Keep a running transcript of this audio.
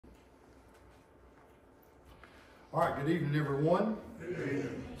All right, good evening, everyone. Good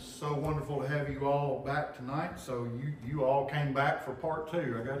evening. So wonderful to have you all back tonight. So you all came back for part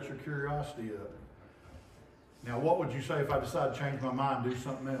two. I got your curiosity up. Now, what would you say if I decide to change my mind and do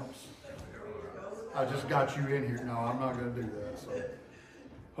something else? I just got you in here. No, I'm not going to do that. So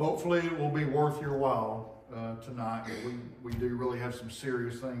hopefully it will be worth your while tonight. We do really have some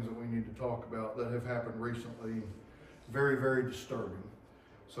serious things that we need to talk about that have happened recently. Very, very disturbing.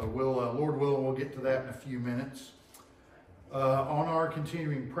 So we'll, Lord willing, we'll get to that in a few minutes. On our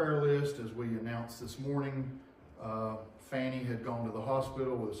continuing prayer list, as we announced this morning, Fanny had gone to the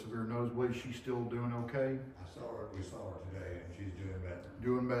hospital with a severe nosebleed. She's still doing okay? We saw her today, and she's doing better.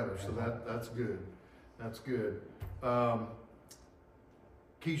 Doing better, so that's good. That's good.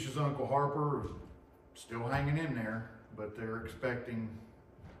 Keisha's Uncle Harper is still hanging in there, but they're expecting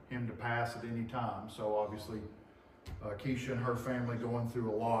him to pass at any time. So obviously, Keisha and her family going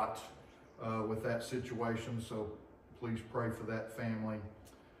through a lot with that situation. So please pray for that family.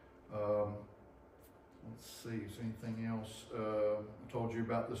 Let's see, is anything else? I told you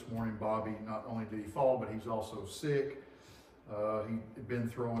about this morning, Bobby, not only did he fall, but he's also sick. He had been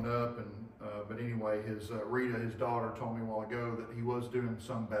throwing up, and but anyway, Rita, his daughter, told me a while ago that he was doing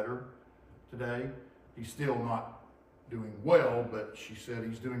some better today. He's still not doing well, but she said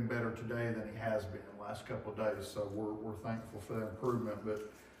he's doing better today than he has been the last couple of days. So we're thankful for that improvement,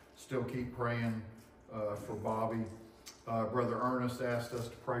 but still keep praying for Bobby. Brother Ernest asked us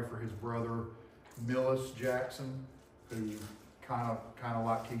to pray for his brother Millis Jackson, who kind of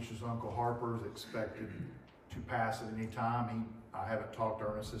like Keisha's Uncle Harper is expected to pass at any time. I haven't talked to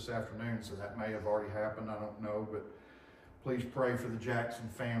Ernest this afternoon, so that may have already happened. I don't know, but please pray for the Jackson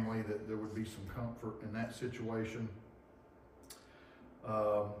family that there would be some comfort in that situation.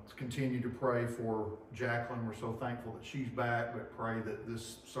 Let's continue to pray for Jacqueline. We're so thankful that she's back, but pray that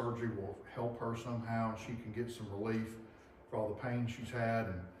this surgery will help her somehow and she can get some relief for all the pain she's had.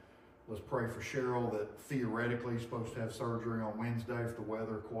 And let's pray for Cheryl that theoretically is supposed to have surgery on Wednesday if the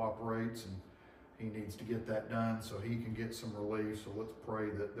weather cooperates, and he needs to get that done so he can get some relief. So let's pray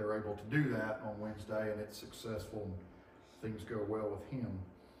that they're able to do that on Wednesday and it's successful and things go well with him.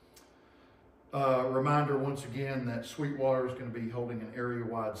 Reminder once again that Sweetwater is going to be holding an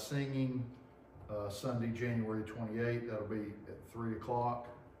area-wide singing Sunday, January 28th. That'll be at 3 o'clock.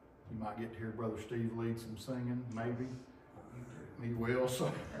 You might get to hear Brother Steve lead some singing, maybe. He will.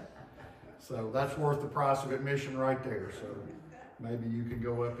 So that's worth the price of admission right there. So maybe you can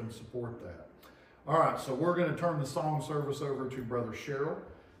go up and support that. All right, so we're going to turn the song service over to Brother Cheryl.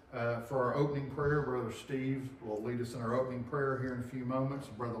 For our opening prayer, Brother Steve will lead us in our opening prayer here in a few moments.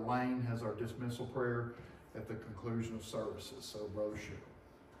 Brother Lane has our dismissal prayer at the conclusion of services. So, Brother Cheryl.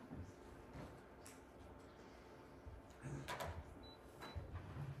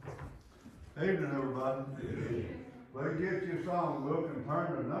 Evening, everybody. Evening. Let's get your song book and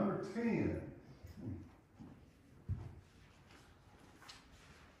turn to number 10.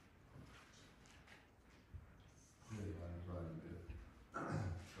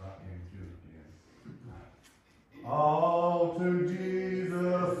 All to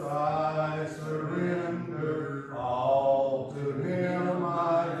Jesus I surrender, all to Him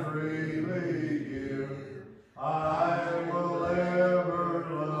I freely give. I will ever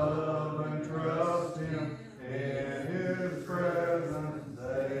love and trust Him, in His presence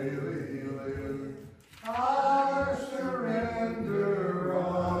daily live. I surrender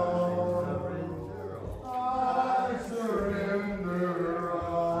all, I surrender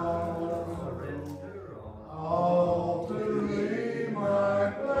all to Thee, my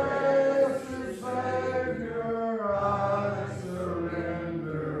blessed Savior, I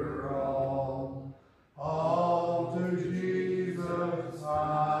surrender all to Jesus I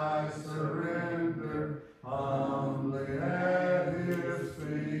surrender, humbly at His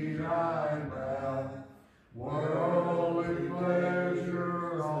feet I bow, worldly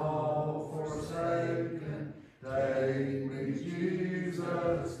pleasure all forsaken, take me,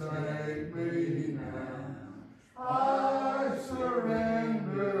 Jesus, take me now. I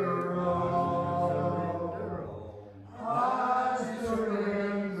surrender all. I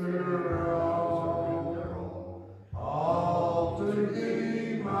surrender all to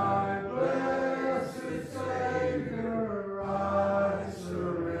Thee, my blessed Savior. I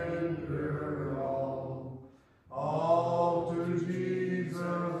surrender all to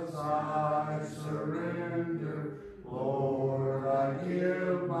Jesus. I surrender, Lord. I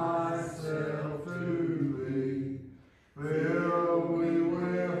give myself to Thee. Fill me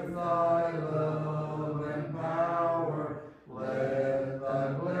with Thy love and power. Let Thy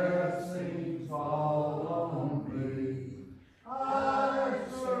blessings fall on me. I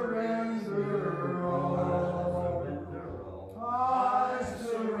surrender all.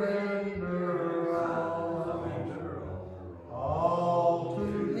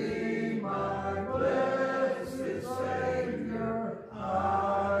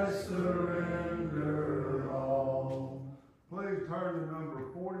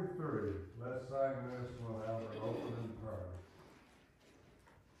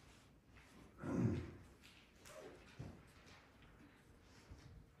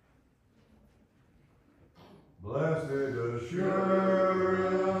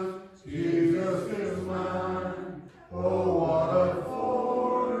 assurance, Jesus is mine. Oh, what a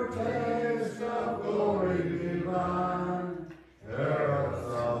foretaste of glory divine, heir of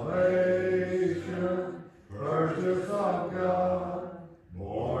salvation, purchase of God,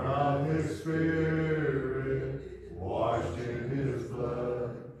 born of His Spirit, washed in His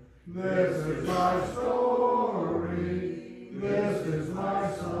blood. This is my story, this is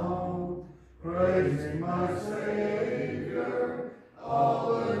my song, praising my Savior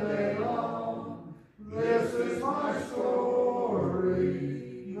all the day long. This is my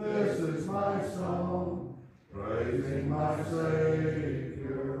story, this is my song, praising my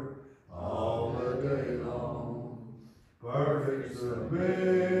Savior all the day long. Perfect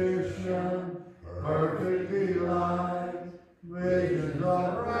submission, perfect delight, visions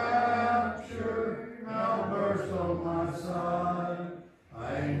of rapture now burst on my side.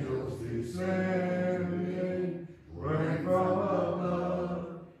 Angels descending, ring from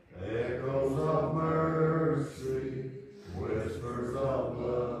above, echoes of mercy, whispers of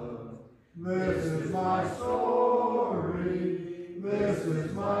love. This is my story, this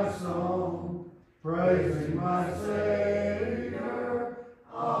is my song, praising my Savior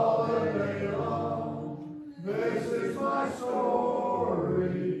all the day long. This is my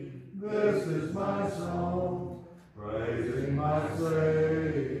story, this is my song, praising my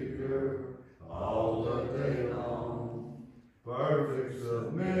Savior all the day long. Perfect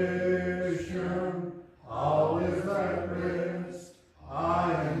submission, all is at rest.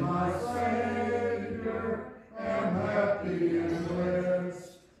 I and my Savior am happy and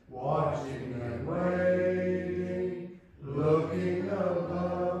blessed, watching and waiting, looking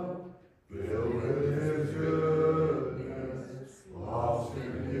above, filled with His goodness, lost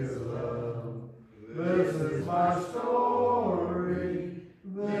in His love. This is my story,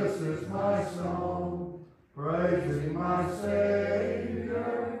 this is my song, praising my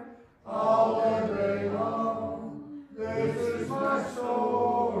Savior all the day long. This is my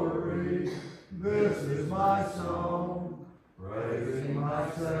story, this is my song, praising my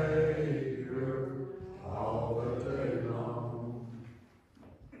Savior all the day long.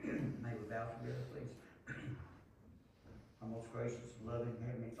 May we bow together, please. Our most gracious, loving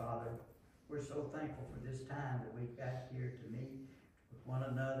Heavenly Father, we're so thankful for this time that we've got here to meet with one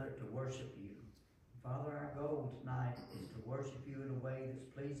another to worship you. Father, our goal tonight is to worship you in a way that's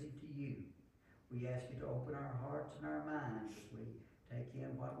pleasing to you. We ask you to open our hearts and our minds as we take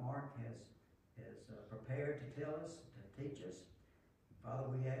in what Mark has prepared to tell us, to teach us.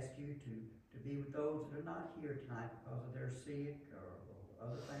 Father, we ask you to be with those that are not here tonight because of their sick or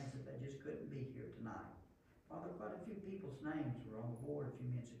other things that they just couldn't be here tonight. Father, quite a few people's names were on the board a few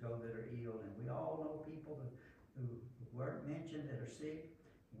minutes ago that are ill, and we all know people who weren't mentioned that are sick.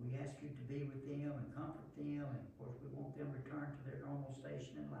 We ask you to be with them and comfort them, and of course we want them returned to their normal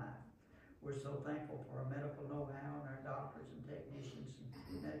station in life. We're so thankful for our medical know-how and our doctors and technicians and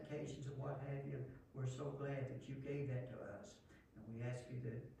medications and what have you. We're so glad that you gave that to us, and we ask you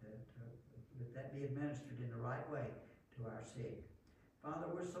that be administered in the right way to our sick. Father,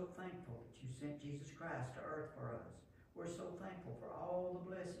 we're so thankful that you sent Jesus Christ to earth for us. We're so thankful for all the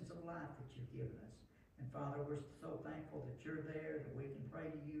blessings of life that you've given us. And Father, we're so thankful that you're there, that we can pray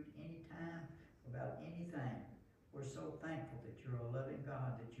to you anytime about anything. We're so thankful that you're a loving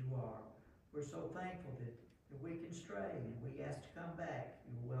God, that you are. We're so thankful that we can stray, and we ask to come back.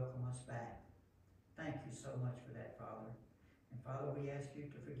 You will welcome us back. Thank you so much for that, Father. And Father, we ask you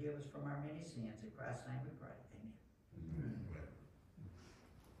to forgive us from our many sins. In Christ's name we pray. Amen.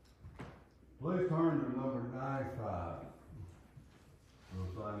 Please turn to number 95.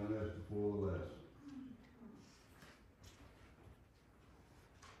 We'll sign this before the lesson.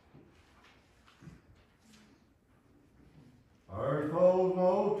 Earth holds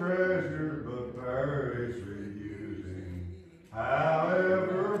no treasures but perish reusing,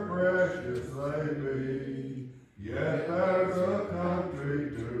 however precious they be. Yet there's a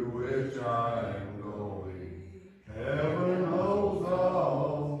country to which I am going. Heaven holds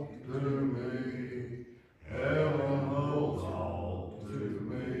all to me. Heaven holds all to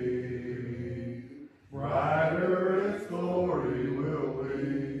me. Brighter its glory will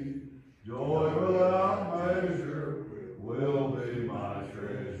be. Joy without measure will be my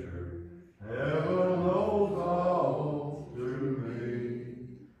treasure. Heaven holds all to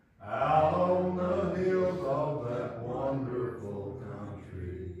me. Out on the hills of that wonderful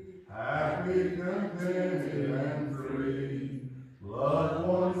country, happy, contented, and free, loved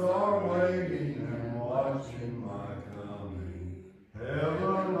ones are waiting and watching my coming.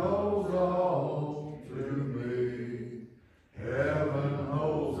 Heaven holds all to me. Heaven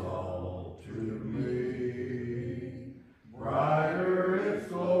holds all to me.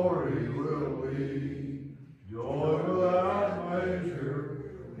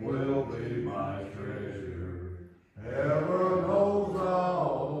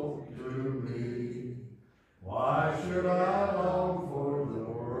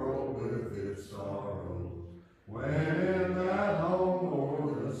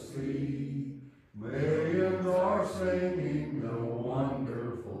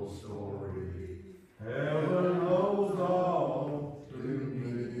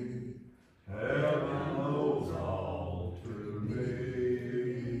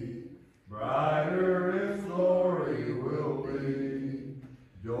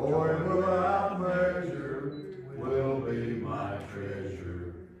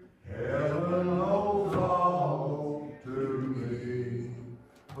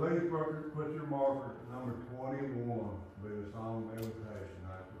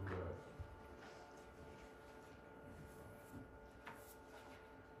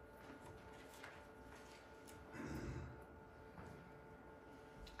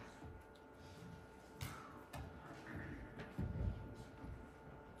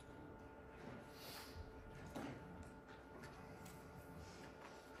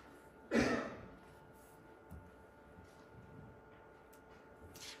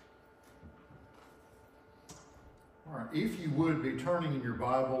 if you would be turning in your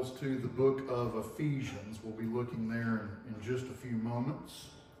Bibles to the book of Ephesians. We'll be looking there in just a few moments.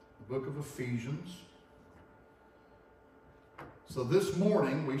 The book of Ephesians. So this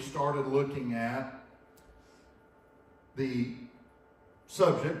morning we started looking at the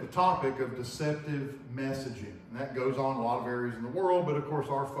subject, the topic of deceptive messaging. And that goes on in a lot of areas in the world, but of course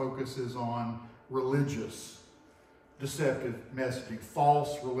our focus is on religious deceptive messaging,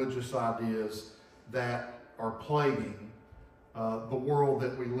 false religious ideas that are plaguing the world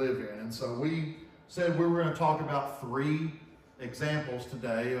that we live in. And so we said we were going to talk about 3 examples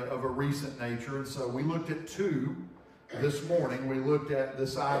today of a recent nature. And so we looked at 2 this morning. We looked at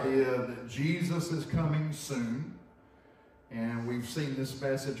this idea that Jesus is coming soon. And we've seen this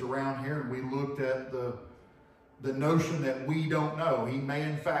message around here, and we looked at the notion that we don't know. He may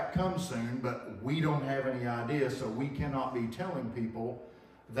in fact come soon, but we don't have any idea, so we cannot be telling people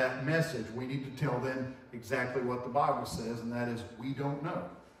that message. We need to tell them exactly what the Bible says, and that is we don't know.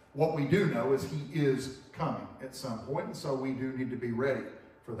 What we do know is he is coming at some point, and so we do need to be ready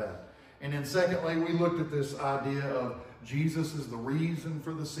for that. And then secondly, we looked at this idea of Jesus is the reason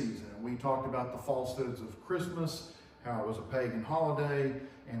for the season. And we talked about the falsehoods of Christmas, how it was a pagan holiday,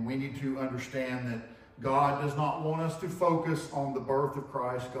 and we need to understand that God does not want us to focus on the birth of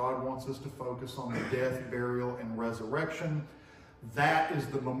Christ. God wants us to focus on the death, burial, and resurrection. That is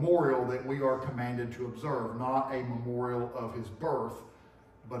the memorial that we are commanded to observe, not a memorial of his birth,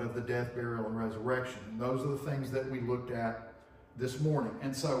 but of the death, burial, and resurrection. And those are the things that we looked at this morning.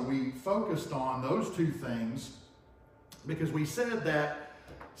 And so we focused on those 2 things because we said that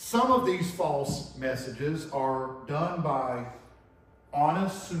some of these false messages are done by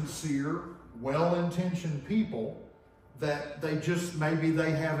honest, sincere, well-intentioned people that maybe they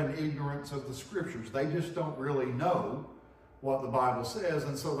have an ignorance of the scriptures. They just don't really know what the Bible says,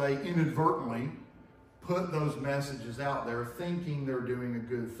 and so they inadvertently put those messages out there thinking they're doing a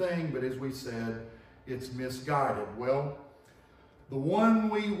good thing, but as we said, it's misguided. Well, the one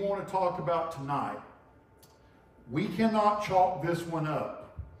we want to talk about tonight, we cannot chalk this one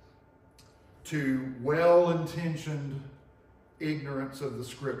up to well-intentioned ignorance of the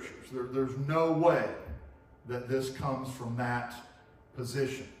scriptures. There's no way that this comes from that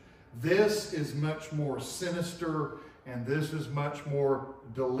position. This is much more sinister, and this is much more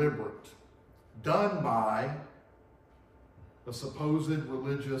deliberate, done by a supposed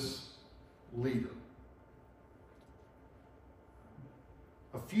religious leader.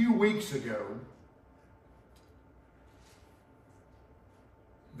 A few weeks ago,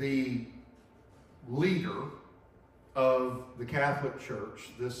 the leader of the Catholic Church,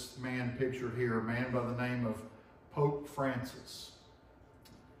 this man pictured here, a man by the name of Pope Francis,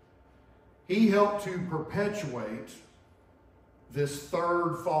 he helped to perpetuate this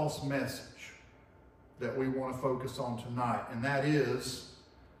 3rd false message that we want to focus on tonight, and that is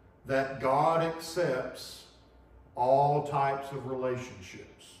that God accepts all types of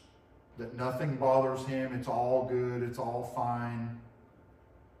relationships, that nothing bothers him, it's all good, it's all fine,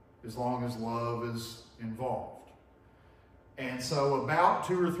 as long as love is involved. And so about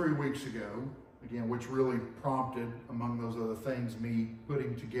 2 or 3 weeks ago, again, which really prompted, among those other things, me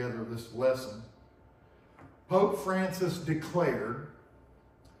putting together this lesson, Pope Francis declared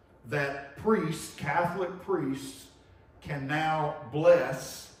that priests, Catholic priests, can now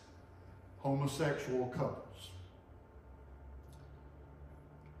bless homosexual couples.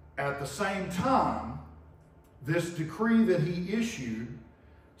 At the same time, this decree that he issued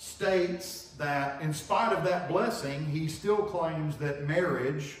states that in spite of that blessing, he still claims that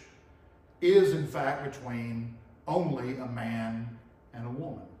marriage is in fact between only a man and a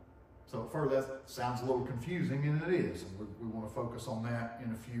woman. So at first that sounds a little confusing, and it is, and we want to focus on that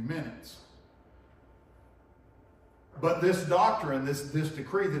in a few minutes. But this doctrine, this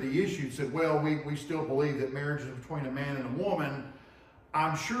decree that he issued said, well, we still believe that marriage is between a man and a woman.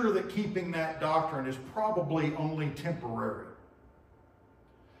 I'm sure that keeping that doctrine is probably only temporary.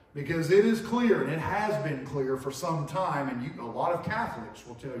 Because it is clear, and it has been clear for some time, and a lot of Catholics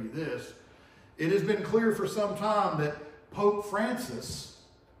will tell you this, it has been clear for some time that Pope Francis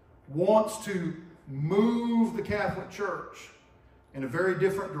wants to move the Catholic Church in a very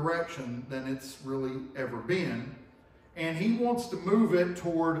different direction than it's really ever been. And he wants to move it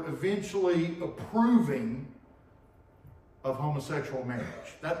toward eventually approving of homosexual marriage.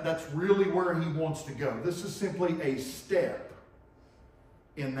 That's really where he wants to go. This is simply a step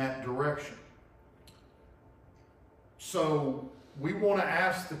in that direction. So we want to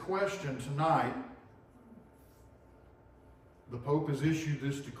ask the question tonight. The Pope has issued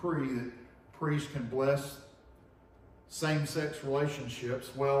this decree that priests can bless same-sex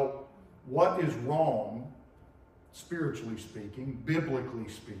relationships. Well, what is wrong spiritually speaking, biblically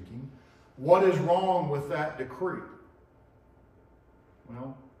speaking, what is wrong with that decree?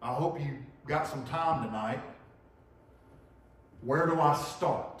 Well, I hope you got some time tonight. Where do I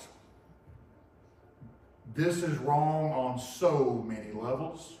start? This is wrong on so many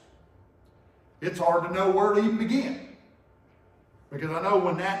levels. It's hard to know where to even begin. Because I know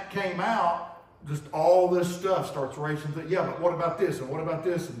when that came out, just all this stuff starts racing through. Yeah, but what about this? And what about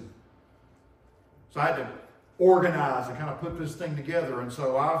this? And so I had to organize and kind of put this thing together. And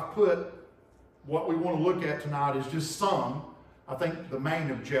so I've put what we want to look at tonight is just some, I think, the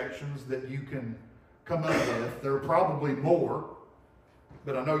main objections that you can come up with. There are probably more,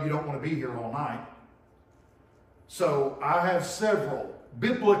 but I know you don't want to be here all night. So I have several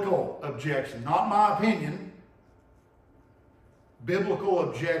biblical objections, not my opinion, biblical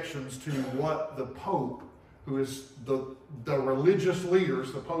objections to what the Pope, who is the religious leader,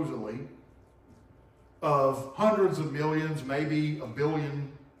 supposedly, of hundreds of millions, maybe a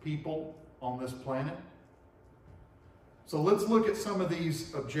billion people on this planet. So let's look at some of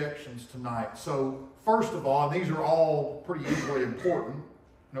these objections tonight. So first of all, and these are all pretty equally important,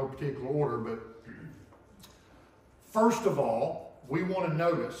 no particular order, but first of all, we want to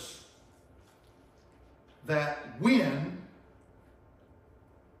notice that when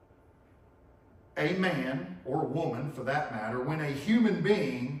a man, or a woman for that matter, when a human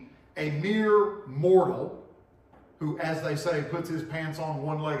being, a mere mortal, who, as they say, puts his pants on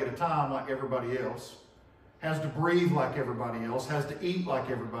one leg at a time like everybody else, has to breathe like everybody else, has to eat like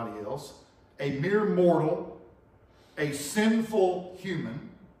everybody else, a mere mortal, a sinful human.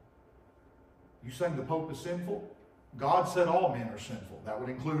 You saying the Pope is sinful? God said all men are sinful. That would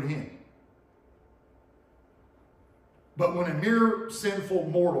include him. But when a mere sinful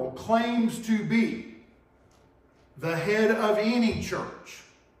mortal claims to be the head of any church,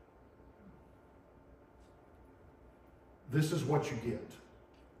 this is what you get.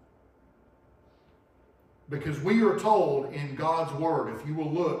 Because we are told in God's Word, if you will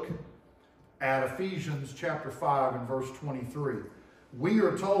look at Ephesians chapter 5 and verse 23, we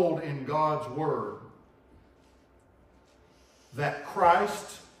are told in God's Word that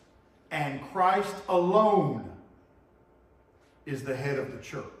Christ and Christ alone is the head of the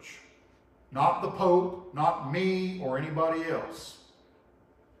church. Not the Pope, not me, or anybody else.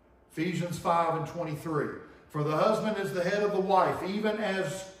 Ephesians 5 and 23. For the husband is the head of the wife, even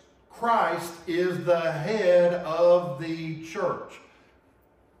as Christ is the head of the church.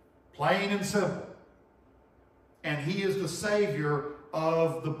 Plain and simple. And he is the Savior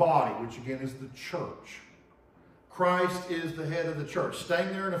of the body, which again is the church. Christ is the head of the church.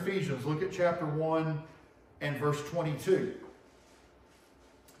 Staying there in Ephesians, look at chapter 1 and verse 22.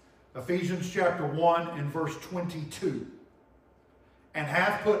 Ephesians chapter 1 and verse 22. And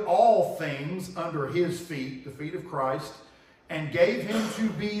hath put all things under his feet, the feet of Christ, and gave him to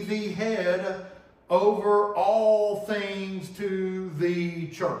be the head over all things to the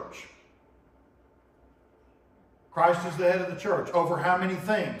church. Christ is the head of the church. Over how many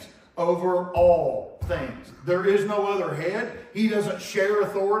things? Over all things. There is no other head. He doesn't share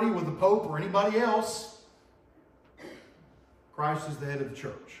authority with the Pope or anybody else. Christ is the head of the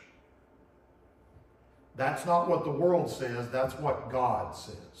church. That's not what the world says. That's what God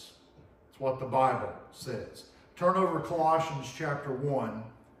says. It's what the Bible says. Turn over to Colossians chapter 1.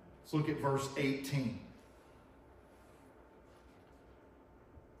 Let's look at verse 18.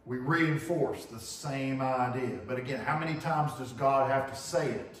 We reinforce the same idea. But again, how many times does God have to say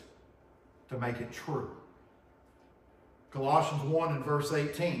it to make it true? Colossians 1 and verse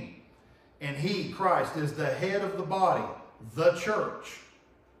 18. And he, Christ, is the head of the body, the church,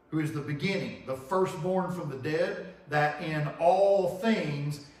 who is the beginning, the firstborn from the dead, that in all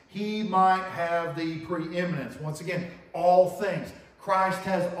things he might have the preeminence. Once again, all things. Christ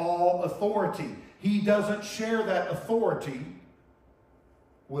has all authority. He doesn't share that authority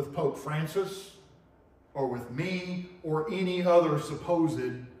with Pope Francis or with me or any other supposed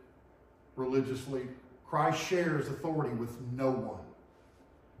religious leader. Christ shares authority with no one.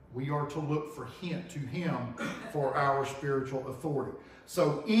 We are to look for him, to him for our spiritual authority.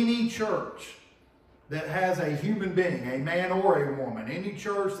 So any church that has a human being, a man or a woman, any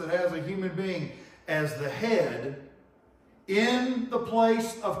church that has a human being as the head in the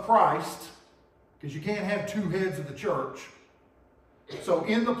place of Christ, because you can't have two heads of the church. So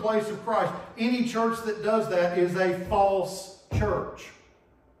in the place of Christ, any church that does that is a false church.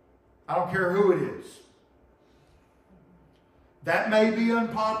 I don't care who it is. That may be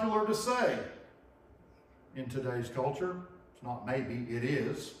unpopular to say in today's culture. It's not maybe, it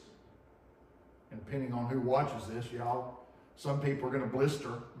is. And depending on who watches this, some people are going to blister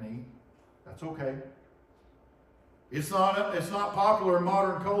me. That's okay. It's not popular in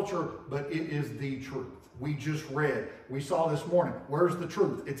modern culture, but it is the truth. We just read. We saw this morning. Where's the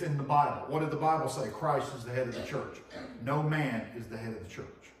truth? It's in the Bible. What did the Bible say? Christ is the head of the church. No man is the head of the church.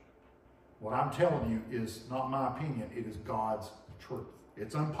 What I'm telling you is not my opinion. It is God's truth.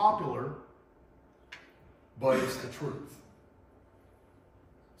 It's unpopular, but it's the truth.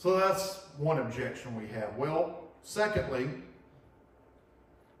 So that's one objection we have. Well, secondly,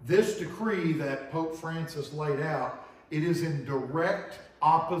 this decree that Pope Francis laid out, it is in direct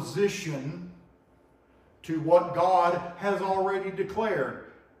opposition to what God has already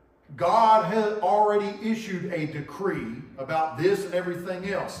declared. God has already issued a decree about this and everything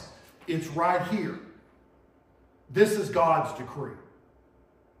else. It's right here. This is God's decree.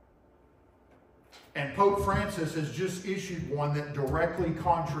 And Pope Francis has just issued one that directly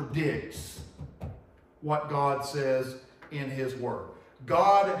contradicts what God says in his word.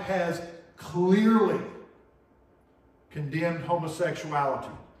 God has clearly condemned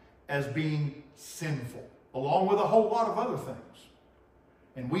homosexuality as being sinful, along with a whole lot of other things.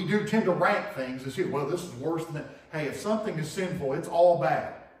 And we do tend to rank things as, well, this is worse than that. Hey, if something is sinful, it's all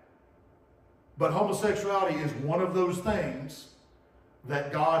bad. But homosexuality is one of those things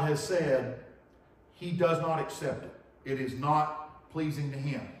that God has said he does not accept it. It is not pleasing to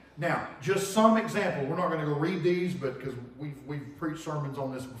him. Now, just some examples. We're not going to go read these, but because we've preached sermons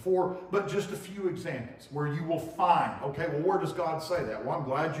on this before, but just a few examples where you will find, okay, well, where does God say that? Well, I'm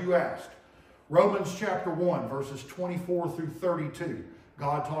glad you asked. Romans chapter 1, verses 24 through 32.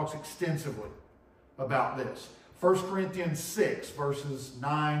 God talks extensively about this. 1 Corinthians 6, verses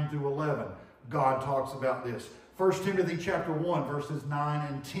 9 through 11. God talks about this. 1 Timothy chapter 1, verses 9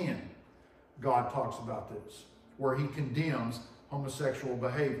 and 10. God talks about this, where he condemns homosexual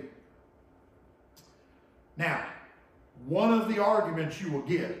behavior. Now, one of the arguments you will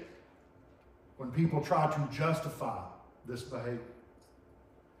get when people try to justify this behavior,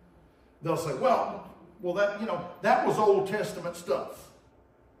 they'll say, well, that was Old Testament stuff.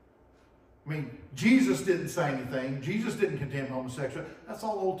 I mean, Jesus didn't say anything. Jesus didn't condemn homosexuality. That's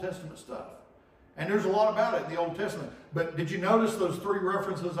all Old Testament stuff. And there's a lot about it in the Old Testament. But did you notice those three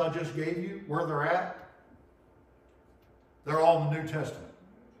references I just gave you, where they're at? They're all in the New Testament.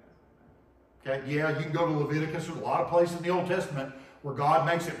 Okay, yeah, you can go to Leviticus. There's a lot of places in the Old Testament where God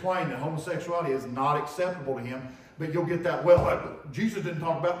makes it plain that homosexuality is not acceptable to him. But you'll get that, well, Jesus didn't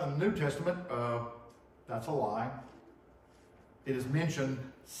talk about it in the New Testament. That's a lie. It is mentioned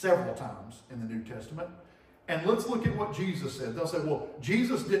several times in the New Testament. And let's look at what Jesus said. They'll say, well,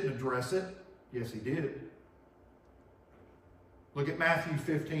 Jesus didn't address it. Yes, he did. Look at Matthew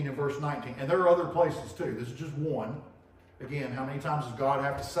 15 and verse 19. And there are other places too. This is just one. Again, how many times does God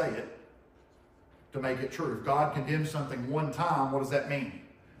have to say it to make it true? If God condemns something one time, what does that mean?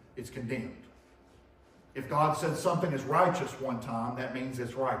 It's condemned. If God said something is righteous one time, that means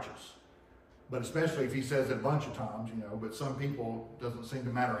it's righteous. But especially if he says it a bunch of times, but some people, it doesn't seem to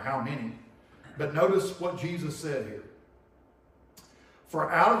matter how many. But notice what Jesus said here. For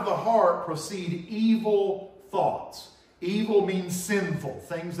out of the heart proceed evil thoughts. Evil means sinful,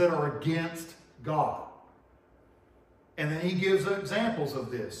 things that are against God. And then he gives examples of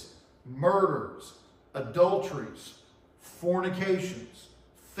this. Murders, adulteries, fornications,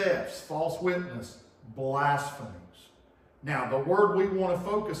 thefts, false witness, blasphemies. Now, the word we want to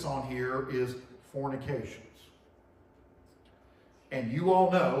focus on here is fornications. And you all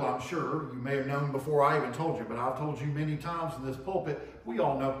know, I'm sure, you may have known before I even told you, but I've told you many times in this pulpit, we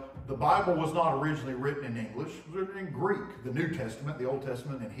all know the Bible was not originally written in English. It was written in Greek. The New Testament, the Old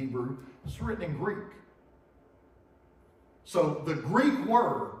Testament in Hebrew, it's written in Greek. So the Greek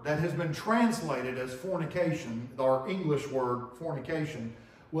word that has been translated as fornication, our English word fornication,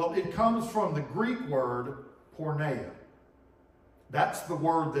 well, it comes from the Greek word porneia. That's the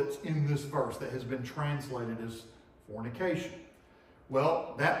word that's in this verse that has been translated as fornication.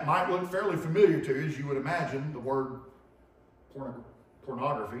 Well, that might look fairly familiar to you, as you would imagine, the word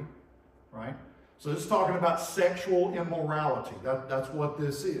pornography, right? So it's talking about sexual immorality. That's what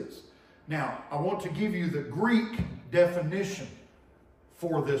this is. Now, I want to give you the Greek definition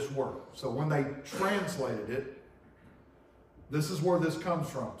for this word. So when they translated it, this is where this comes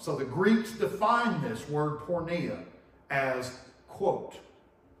from. So the Greeks define this word porneia as, quote,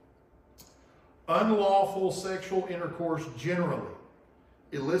 unlawful sexual intercourse generally,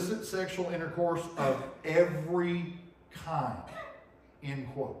 illicit sexual intercourse of every kind, end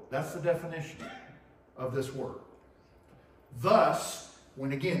quote. That's the definition of this word. Thus,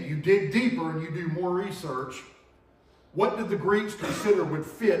 when again you dig deeper and you do more research, what did the Greeks consider would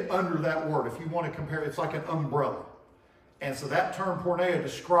fit under that word? If you want to compare, it's like an umbrella. And so that term porneia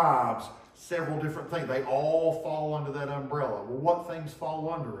describes several different things. They all fall under that umbrella. Well, what things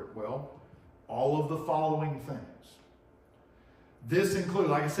fall under it? Well, all of the following things. This includes,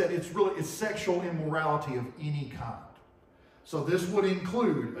 like I said, it's sexual immorality of any kind. So this would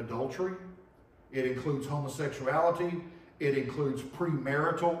include adultery. It includes homosexuality. It includes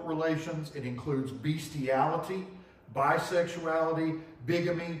premarital relations. It includes bestiality, bisexuality,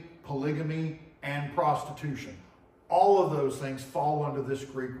 bigamy, polygamy, and prostitution. All of those things fall under this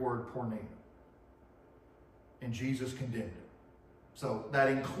Greek word porneia. And Jesus condemned it. So that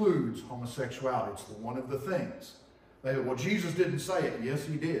includes homosexuality. It's one of the things. They said, well, Jesus didn't say it. Yes,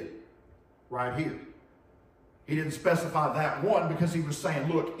 he did. Right here. He didn't specify that one because he was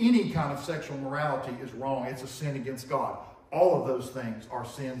saying, look, any kind of sexual morality is wrong. It's a sin against God. All of those things are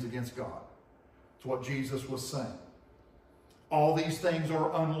sins against God. That's what Jesus was saying. All these things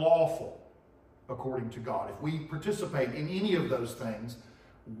are unlawful according to God. If we participate in any of those things,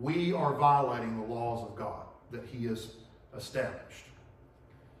 we are violating the laws of God that he has established.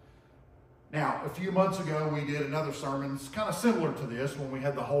 Now, a few months ago, we did another sermon kind of similar to this when we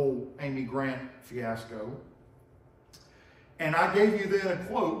had the whole Amy Grant fiasco. And I gave you then a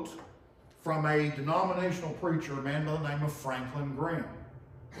quote from a denominational preacher, a man by the name of Franklin Graham,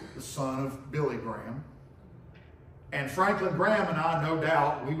 the son of Billy Graham. And Franklin Graham and I, no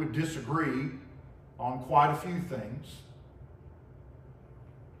doubt, we would disagree on quite a few things.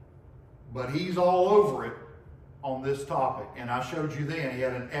 But he's all over it on this topic. And I showed you then, he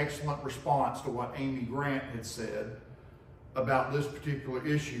had an excellent response to what Amy Grant had said about this particular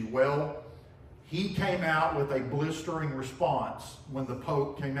issue. Well, he came out with a blistering response when the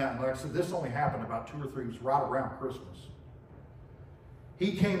Pope came out. And like I said, this only happened about 2 or 3 weeks, right around Christmas.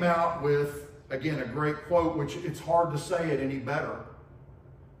 He came out with, again, a great quote, which it's hard to say it any better.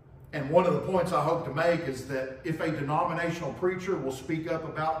 And one of the points I hope to make is that if a denominational preacher will speak up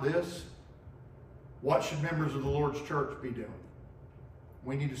about this, what should members of the Lord's church be doing?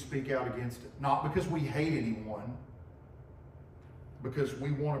 We need to speak out against it. Not because we hate anyone, because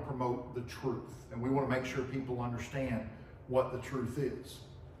we want to promote the truth. And we want to make sure people understand what the truth is.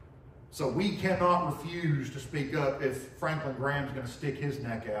 So we cannot refuse to speak up if Franklin Graham's going to stick his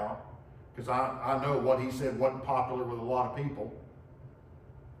neck out. Because I know what he said wasn't popular with a lot of people.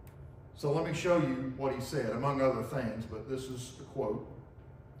 So let me show you what he said, among other things, but this is the quote.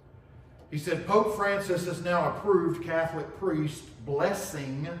 He said, Pope Francis has now approved Catholic priests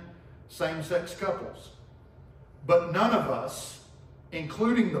blessing same-sex couples. But none of us,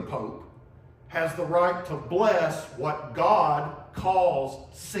 including the Pope, has the right to bless what God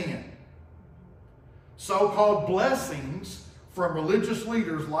calls sin. So-called blessings from religious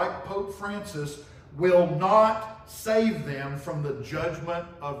leaders like Pope Francis will not save them from the judgment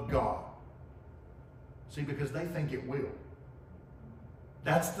of God. See, because they think it will.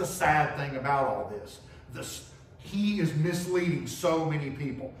 That's the sad thing about all this. He is misleading so many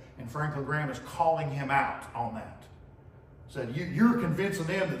people. And Franklin Graham is calling him out on that. Said, you're convincing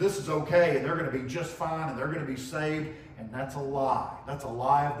them that this is okay and they're going to be just fine and they're going to be saved. And that's a lie. That's a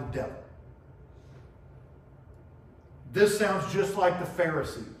lie of the devil. This sounds just like the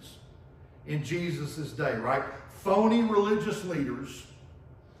Pharisees in Jesus' day, right? Phony religious leaders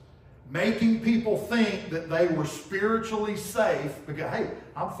making people think that they were spiritually safe because, hey,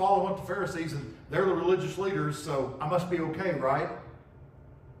 I'm following the Pharisees and they're the religious leaders, so I must be okay, right?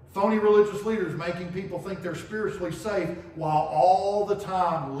 Phony religious leaders making people think they're spiritually safe while all the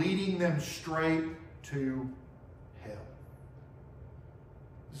time leading them straight to hell.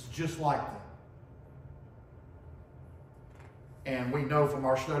 It's just like them. And we know from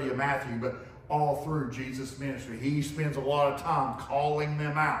our study of Matthew, but all through Jesus' ministry, he spends a lot of time calling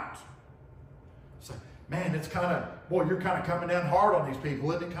them out. So, man, it's kind of, boy, you're kind of coming down hard on these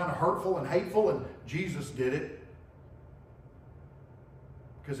people. Isn't it kind of hurtful and hateful? And Jesus did it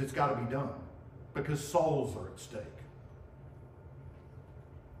because it's got to be done. Because souls are at stake.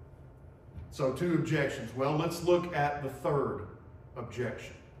 So 2 objections. Well, let's look at the third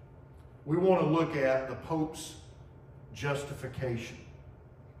objection. We want to look at the Pope's justification.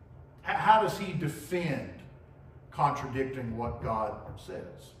 How does he defend contradicting what God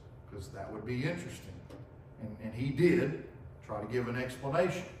says? Because that would be interesting. And he did try to give an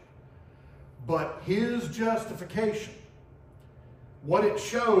explanation. But his justification, what it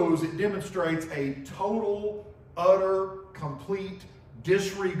shows, it demonstrates a total, utter, complete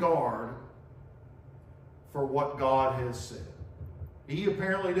disregard for what God has said. He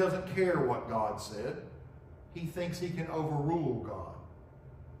apparently doesn't care what God said. He thinks he can overrule God.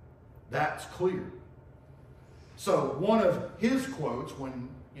 That's clear. So one of his quotes when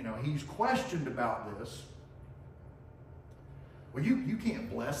he's questioned about this well, you can't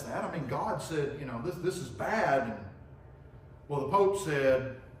bless that. I mean, God said, this is bad. And, well, the Pope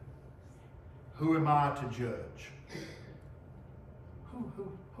said, who am I to judge?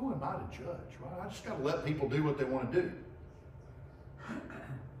 Who am I to judge, right? I just got to let people do what they want to do.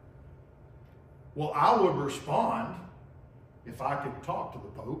 Well, I would respond if I could talk to the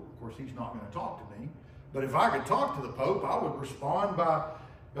Pope. Of course, he's not going to talk to me. But if I could talk to the Pope, I would respond by,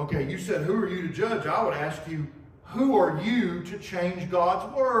 okay, you said, who are you to judge? I would ask you, who are you to change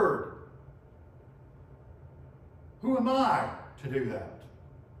God's word? Who am I to do that?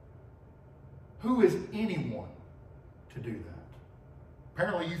 Who is anyone to do that?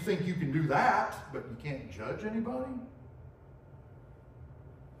 Apparently you think you can do that, but you can't judge anybody?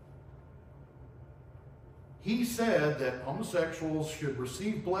 He said that homosexuals should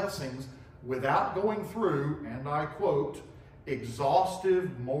receive blessings without going through, and I quote,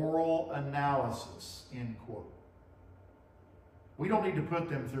 exhaustive moral analysis, end quote. We don't need to put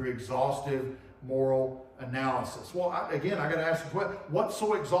them through exhaustive moral analysis. Well, I got to ask the question, what's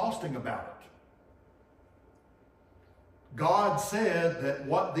so exhausting about it? God said that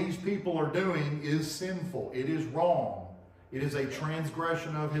what these people are doing is sinful. It is wrong. It is a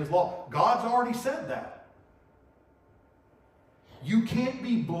transgression of His law. God's already said that. You can't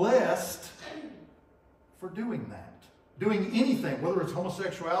be blessed for doing that. Doing anything, whether it's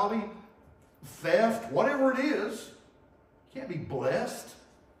homosexuality, theft, whatever it is, you can't be blessed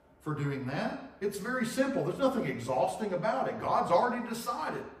for doing that. It's very simple. There's nothing exhausting about it. God's already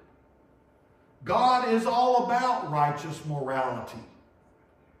decided. God is all about righteous morality.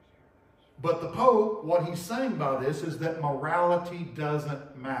 But the Pope, what he's saying by this is that morality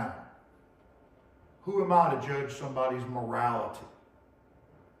doesn't matter. Who am I to judge somebody's morality?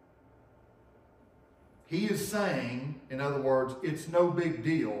 He is saying, in other words, it's no big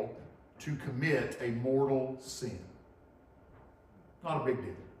deal to commit a mortal sin. Not a big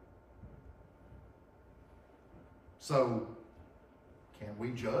deal. So, can we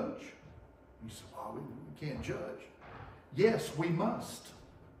judge? You say, well, we can't judge. Yes, we must.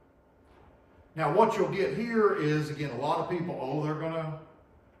 Now, what you'll get here is, again, a lot of people,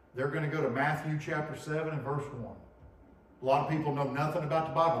 they're going to go to Matthew chapter 7 and verse 1. A lot of people know nothing about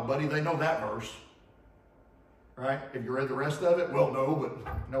the Bible, buddy. They know that verse. Right? Have you read the rest of it? Well,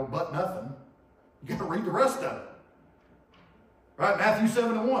 no, but nothing. You got to read the rest of it. Right? Matthew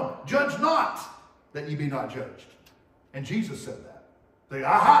 7 and 1. Judge not, that ye be not judged. And Jesus said that. They,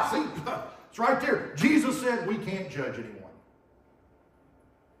 aha, see, it's right there. Jesus said we can't judge anyone.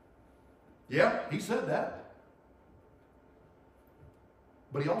 Yeah, he said that.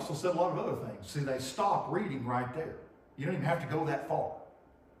 But he also said a lot of other things. See, they stop reading right there. You don't even have to go that far.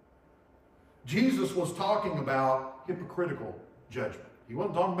 Jesus was talking about hypocritical judgment. He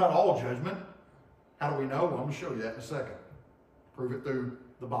wasn't talking about all judgment. How do we know? Well, I'm going to show you that in a second. Prove it through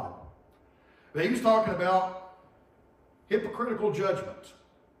the Bible. But he was talking about hypocritical judgment.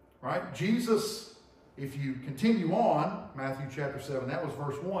 Right? Jesus, if you continue on, Matthew chapter 7, that was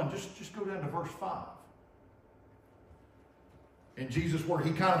verse 1, just go down to verse 5. And Jesus, where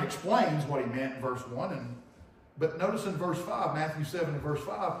he kind of explains what he meant in verse 1, but notice in verse 5, Matthew 7 and verse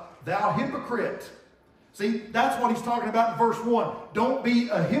 5, thou hypocrite. See, that's what he's talking about in verse 1. Don't be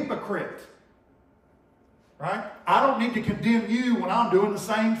a hypocrite. Right? I don't need to condemn you when I'm doing the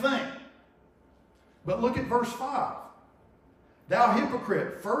same thing. But look at verse 5. Thou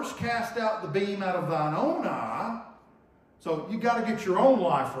hypocrite, first cast out the beam out of thine own eye. So you got to get your own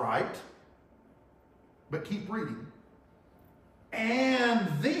life right. But keep reading.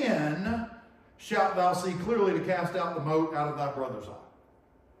 And then shalt thou see clearly to cast out the mote out of thy brother's eye.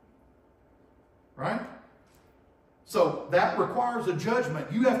 Right? So that requires a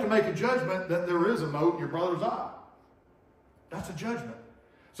judgment. You have to make a judgment that there is a mote in your brother's eye. That's a judgment.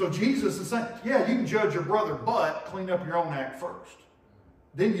 So Jesus is saying, yeah, you can judge your brother, but clean up your own act first.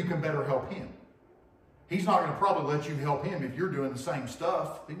 Then you can better help him. He's not going to probably let you help him if you're doing the same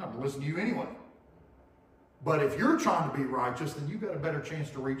stuff. He's not going to listen to you anyway. But if you're trying to be righteous, then you've got a better chance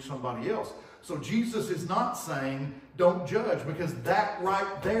to reach somebody else. So Jesus is not saying don't judge, because that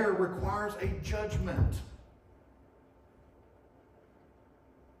right there requires a judgment.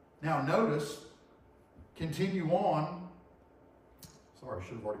 Now notice, continue on. Sorry, I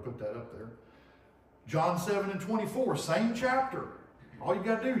should have already put that up there. John 7 and 24, same chapter. All you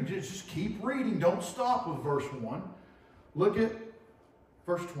got to do is just keep reading. Don't stop with verse 1. Look at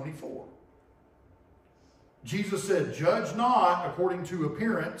verse 24. Jesus said, judge not according to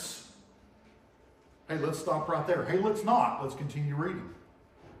appearance. Hey, let's stop right there. Hey, let's not. Let's continue reading.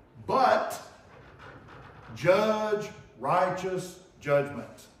 But judge righteous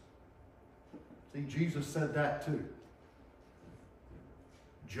judgment. See, Jesus said that too.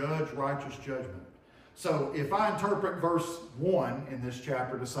 Judge righteous judgment. So if I interpret verse 1 in this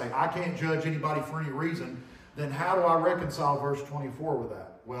chapter to say, I can't judge anybody for any reason, then how do I reconcile verse 24 with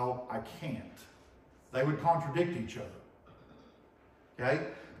that? Well, I can't. They would contradict each other. Okay?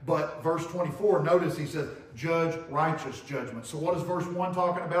 But verse 24, notice he says, judge righteous judgment. So what is verse 1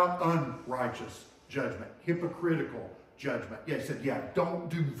 talking about? Unrighteous judgment. Hypocritical judgment. Yeah, he said, yeah, don't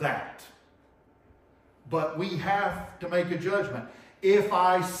do that. But we have to make a judgment. If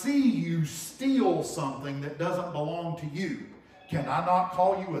I see you steal something that doesn't belong to you, can I not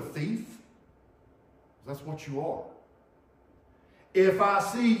call you a thief? That's what you are. If I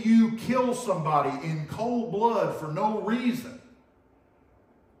see you kill somebody in cold blood for no reason,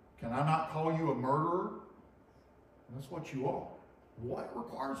 can I not call you a murderer? That's what you are. What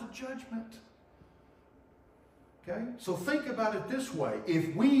requires a judgment? Okay? So think about it this way.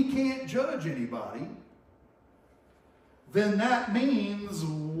 If we can't judge anybody, then that means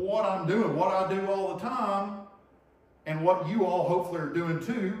what I'm doing, what I do all the time, and what you all hopefully are doing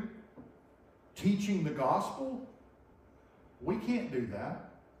too, teaching the gospel, we can't do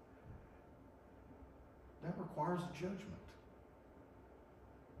that. That requires a judgment.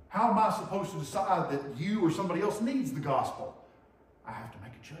 How am I supposed to decide that you or somebody else needs the gospel? I have to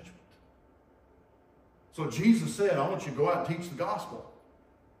make a judgment. So Jesus said, I want you to go out and teach the gospel.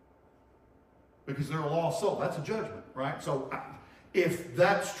 Because they're a lost soul. That's a judgment, right? So if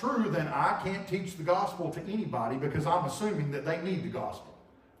that's true, then I can't teach the gospel to anybody because I'm assuming that they need the gospel.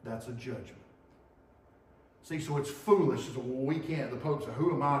 That's a judgment. See, so it's foolish. So, well, we can't. The Pope said,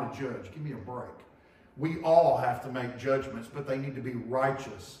 who am I to judge? Give me a break. We all have to make judgments, but they need to be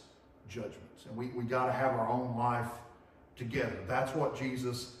righteous judgments. And we got to have our own life together. That's what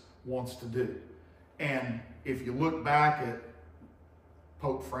Jesus wants to do. And if you look back at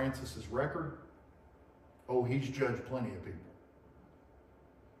Pope Francis's record, oh, he's judged plenty of people.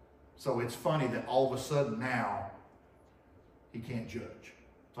 So it's funny that all of a sudden now he can't judge.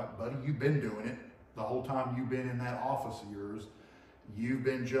 It's like, buddy, you've been doing it. The whole time you've been in that office of yours, you've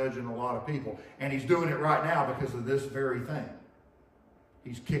been judging a lot of people. And he's doing it right now because of this very thing.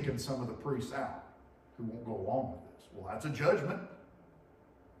 He's kicking some of the priests out who won't go along with this. Well, that's a judgment.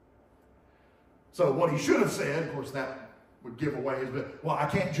 So what he should have said, of course, that would give away his, well, I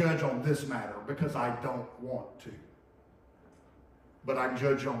can't judge on this matter because I don't want to. But I can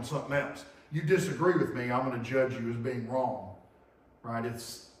judge on something else. You disagree with me, I'm going to judge you as being wrong. Right?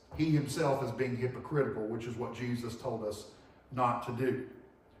 It's he himself is being hypocritical, which is what Jesus told us not to do.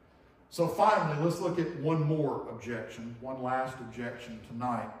 So finally, let's look at one more objection, one last objection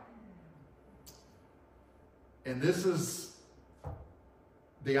tonight. And this is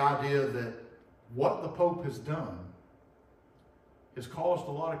the idea that what the Pope has done has caused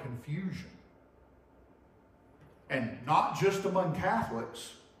a lot of confusion. And not just among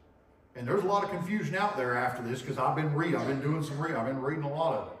Catholics. And there's a lot of confusion out there after this because I've been reading a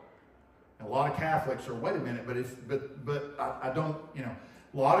lot of it. And a lot of Catholics are, wait a minute, but I don't, a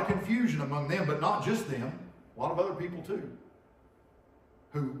lot of confusion among them, but not just them, a lot of other people too,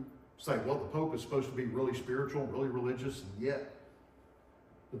 who say, well, the Pope is supposed to be really spiritual, really religious, and yet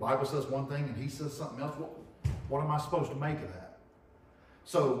the Bible says one thing and he says something else. What am I supposed to make of that?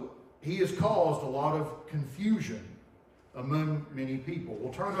 So he has caused a lot of confusion among many people.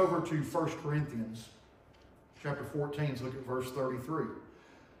 We'll turn over to 1 Corinthians chapter 14, look at verse 33.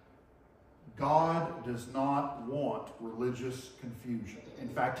 God does not want religious confusion. In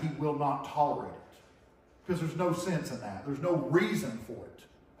fact, he will not tolerate it. Because there's no sense in that. There's no reason for it.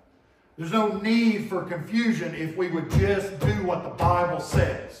 There's no need for confusion if we would just do what the Bible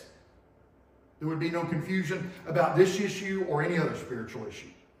says. There would be no confusion about this issue or any other spiritual issue.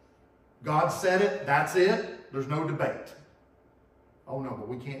 God said it, that's it. There's no debate. Oh no, but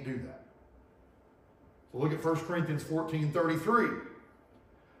we can't do that. So look at 1 Corinthians 14:33.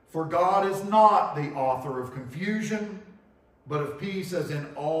 For God is not the author of confusion, but of peace, as in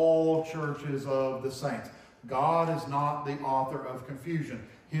all churches of the saints. God is not the author of confusion.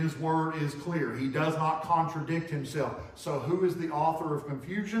 His word is clear. He does not contradict himself. So who is the author of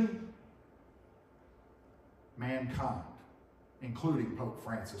confusion? Mankind, including Pope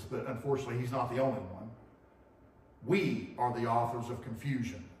Francis. But unfortunately, he's not the only one. We are the authors of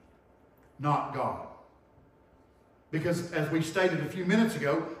confusion, not God. Because as we stated a few minutes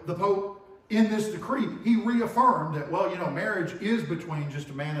ago, the Pope, in this decree, he reaffirmed that, well, marriage is between just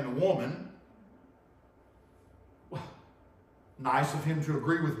a man and a woman. Well, nice of him to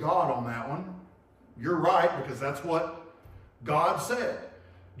agree with God on that one. You're right, because that's what God said.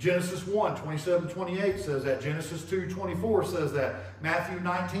 Genesis 1:27-28 says that. Genesis 2:24 says that. Matthew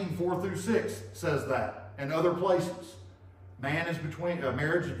 19:4-6 says that. And other places. Marriage is between a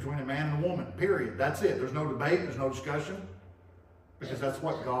man and a woman, period. That's it. There's no debate, there's no discussion, because that's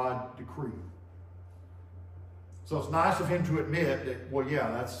what God decreed. So it's nice of him to admit that, well,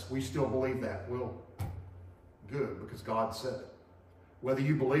 yeah, we still believe that. Well, good, because God said it. Whether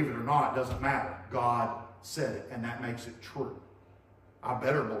you believe it or not doesn't matter. God said it, and that makes it true. I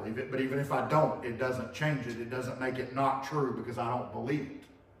better believe it, but even if I don't, it doesn't change it. It doesn't make it not true because I don't believe it.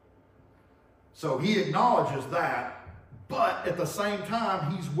 So he acknowledges that, but at the same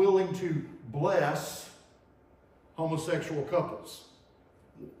time, he's willing to bless homosexual couples.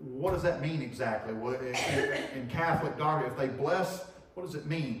 What does that mean exactly? Well, in Catholic doctrine, if they bless, what does it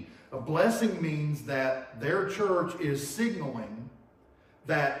mean? A blessing means that their church is signaling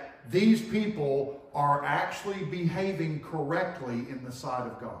that these people are actually behaving correctly in the sight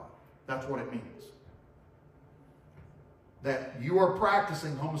of God. That's what it means. That you are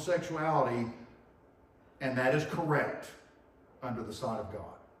practicing homosexuality, and that is correct under the sight of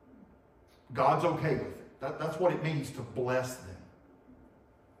God. God's okay with it. That's what it means to bless them.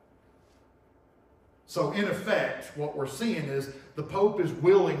 So in effect, what we're seeing is the Pope is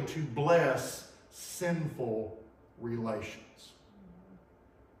willing to bless sinful relations.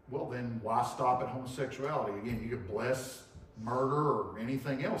 Well, then why stop at homosexuality? Again, you could bless murder or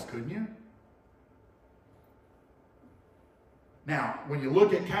anything else, couldn't you? Now, when you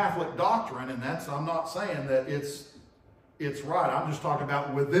look at Catholic doctrine, and I'm not saying that it's right. I'm just talking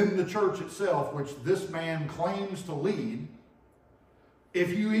about within the church itself, which this man claims to lead. If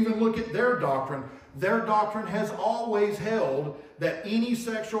you even look at their doctrine has always held that any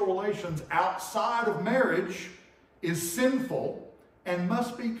sexual relations outside of marriage is sinful and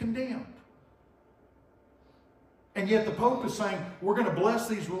must be condemned. And yet the Pope is saying, we're going to bless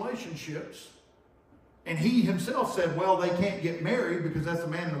these relationships. And he himself said, well, they can't get married because that's a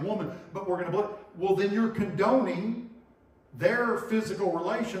man and a woman, but we're going to bless. Well, then you're condoning their physical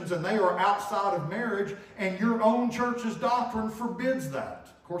relations, and they are outside of marriage, and your own church's doctrine forbids that.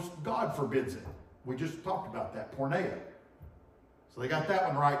 Of course, God forbids it. We just talked about that, porneia. So they got that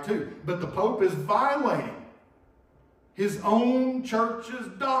one right too. But the Pope is violating his own church's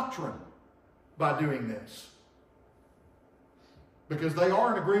doctrine by doing this. Because they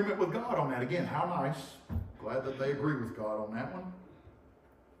are in agreement with God on that. Again, how nice. Glad that they agree with God on that one.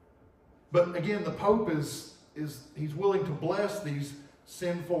 But again, the Pope he's willing to bless these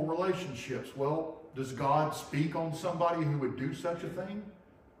sinful relationships. Well, does God speak on somebody who would do such a thing?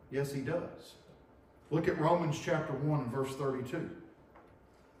 Yes, he does. Look at Romans chapter 1 and verse 32.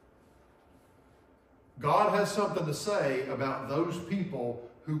 God has something to say about those people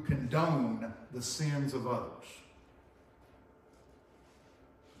who condone the sins of others.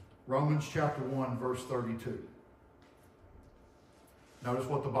 Romans chapter 1, verse 32. Notice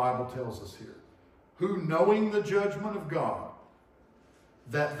what the Bible tells us here. Who, knowing the judgment of God,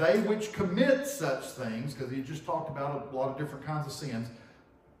 that they which commit such things, because he just talked about a lot of different kinds of sins,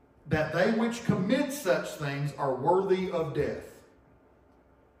 that they which commit such things are worthy of death.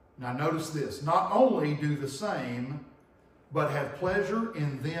 Now notice this. Not only do the same, but have pleasure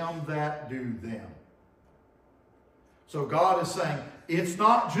in them that do them. So God is saying, it's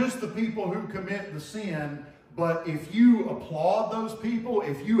not just the people who commit the sin, but if you applaud those people,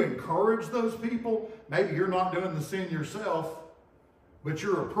 if you encourage those people, maybe you're not doing the sin yourself, but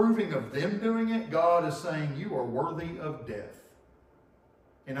you're approving of them doing it, God is saying you are worthy of death.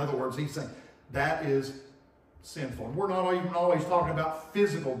 In other words, he's saying that is sinful. And we're not even always talking about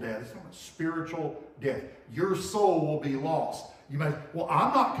physical death. It's talking about spiritual death. Your soul will be lost. You may, well,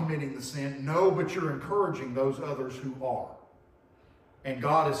 I'm not committing the sin. No, but you're encouraging those others who are. And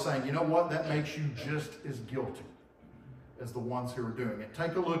God is saying, you know what? That makes you just as guilty as the ones who are doing it.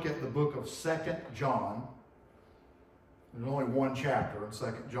 Take a look at the book of 2 John. There's only one chapter in 2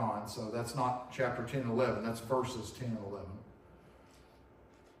 John, so that's not chapter 10 and 11. That's verses 10 and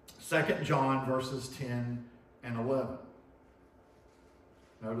 11. 2 John verses 10 and 11.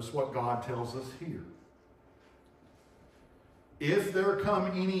 Notice what God tells us here. If there come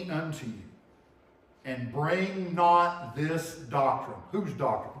any unto you, and bring not this doctrine. Whose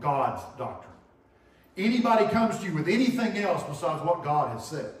doctrine? God's doctrine. Anybody comes to you with anything else besides what God has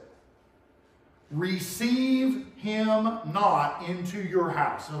said, receive him not into your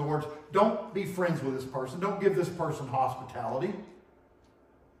house. In other words, don't be friends with this person. Don't give this person hospitality,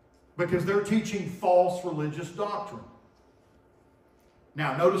 because they're teaching false religious doctrine.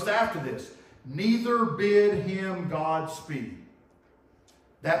 Now, notice after this, neither bid him Godspeed.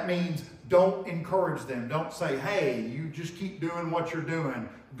 That means don't encourage them. Don't say, hey, you just keep doing what you're doing.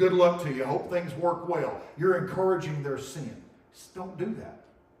 Good luck to you. Hope things work well. You're encouraging their sin. Just don't do that.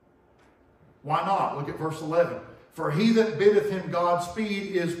 Why not? Look at verse 11. For he that biddeth him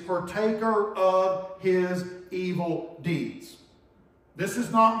Godspeed is partaker of his evil deeds. This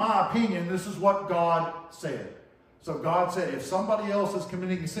is not my opinion. This is what God said. So God said, if somebody else is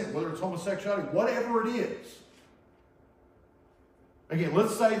committing a sin, whether it's homosexuality, whatever it is. Again,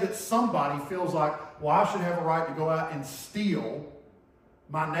 let's say that somebody feels like, well, I should have a right to go out and steal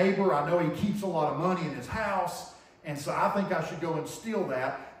my neighbor. I know he keeps a lot of money in his house, and so I think I should go and steal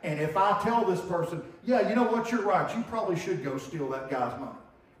that. And if I tell this person, yeah, you know what, you're right, you probably should go steal that guy's money.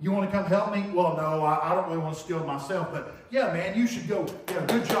 You want to come help me? Well, no, I don't really want to steal myself, but yeah, man, you should go. Yeah,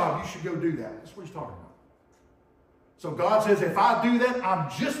 good job. You should go do that. That's what he's talking about. So God says, if I do that, I'm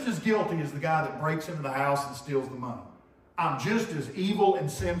just as guilty as the guy that breaks into the house and steals the money. I'm just as evil and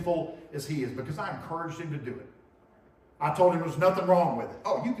sinful as he is because I encouraged him to do it. I told him there's nothing wrong with it.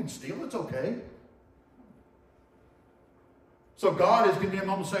 Oh, you can steal. It's okay. So God has condemned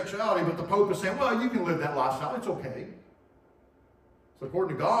homosexuality, but the Pope is saying, well, you can live that lifestyle. It's okay. So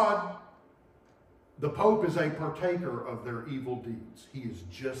according to God, the Pope is a partaker of their evil deeds. He is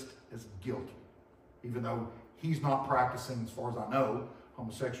just as guilty, even though he's not practicing, as far as I know,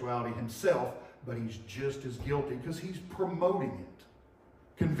 homosexuality himself, but he's just as guilty because he's promoting it,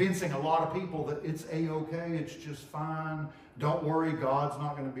 convincing a lot of people that it's A-okay, it's just fine. Don't worry, God's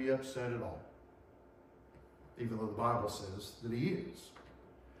not going to be upset at all, even though the Bible says that he is.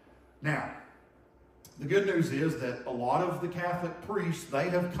 Now, the good news is that a lot of the Catholic priests, they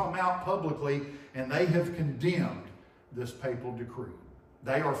have come out publicly and they have condemned this papal decree.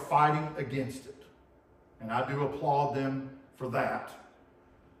 They are fighting against it. And I do applaud them for that.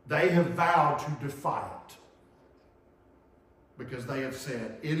 They have vowed to defy it. Because they have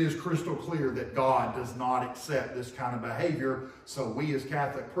said, it is crystal clear that God does not accept this kind of behavior, so we as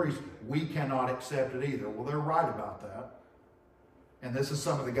Catholic priests, we cannot accept it either. Well, they're right about that. And this is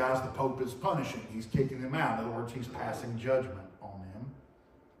some of the guys the Pope is punishing. He's kicking them out. In other words, he's passing judgment on them,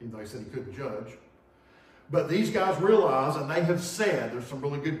 even though he said he couldn't judge. But these guys realize, and they have said, there's some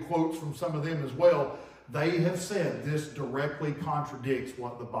really good quotes from some of them as well, they have said this directly contradicts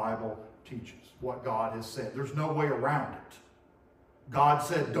what the Bible teaches, what God has said. There's no way around it. God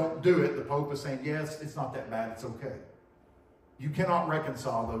said, don't do it. The Pope is saying, yes, it's not that bad. It's okay. You cannot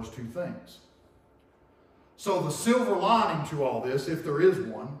reconcile those two things. So the silver lining to all this, if there is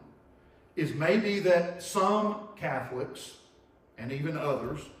one, is maybe that some Catholics, and even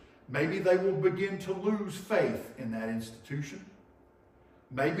others, maybe they will begin to lose faith in that institution.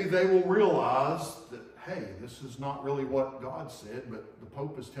 Maybe they will realize that, hey, this is not really what God said, but the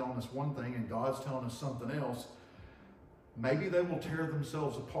Pope is telling us one thing and God's telling us something else. Maybe they will tear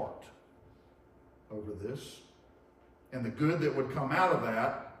themselves apart over this. And the good that would come out of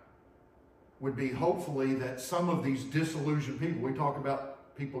that would be hopefully that some of these disillusioned people, we talk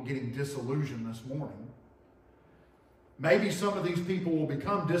about people getting disillusioned this morning, maybe some of these people will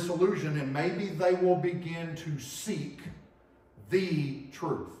become disillusioned and maybe they will begin to seek the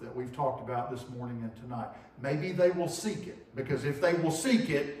truth that we've talked about this morning and tonight. Maybe they will seek it, because if they will seek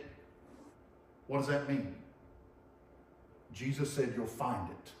it, what does that mean? Jesus said you'll find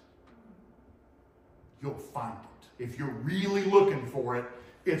it. You'll find it. If you're really looking for it,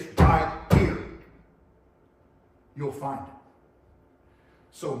 it's right here. You'll find it.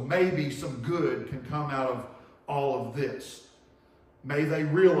 So maybe some good can come out of all of this. May they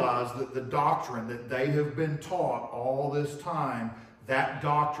realize that the doctrine that they have been taught all this time, that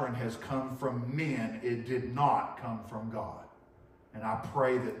doctrine has come from men. It did not come from God. And I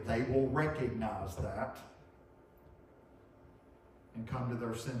pray that they will recognize that and come to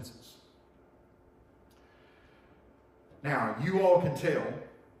their senses. Now, you all can tell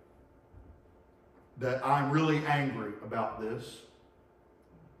that I'm really angry about this.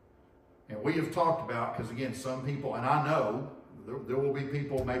 And we have talked about, because again, some people, and I know there will be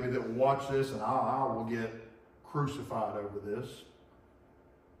people maybe that will watch this and I will get crucified over this.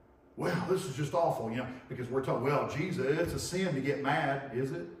 Well, this is just awful, because we're told, well, Jesus, it's a sin to get mad,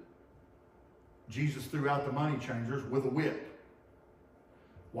 is it? Jesus threw out the money changers with a whip.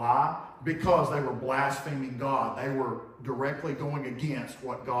 Why? Because they were blaspheming God. They were directly going against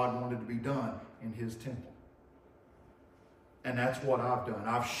what God wanted to be done in his temple. And that's what I've done.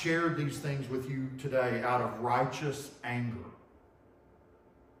 I've shared these things with you today out of righteous anger.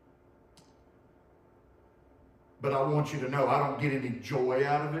 But I want you to know I don't get any joy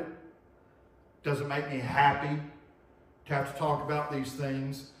out of it. Doesn't make me happy to have to talk about these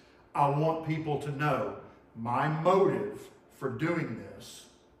things. I want people to know my motive for doing this,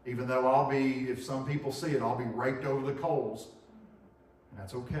 even though if some people see it, I'll be raked over the coals. And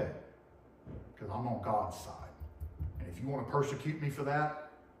that's okay, because I'm on God's side. And if you want to persecute me for that,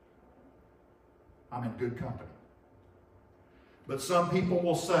 I'm in good company. But some people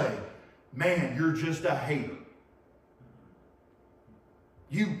will say, man, you're just a hater.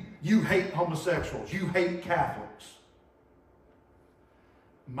 You hate homosexuals. You hate Catholics.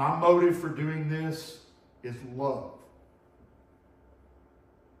 My motive for doing this is love.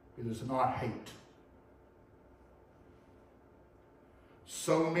 It is not hate.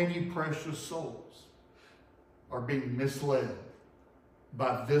 So many precious souls are being misled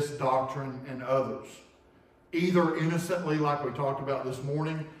by this doctrine and others, either innocently, like we talked about this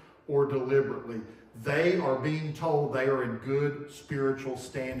morning, or deliberately. They are being told they are in good spiritual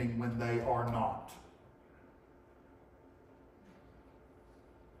standing when they are not.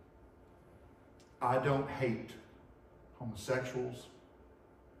 I don't hate homosexuals.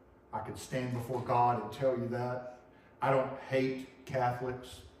 I could stand before God and tell you that. I don't hate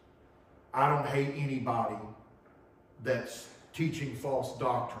Catholics. I don't hate anybody that's teaching false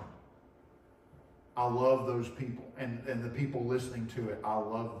doctrine. I love those people and the people listening to it. I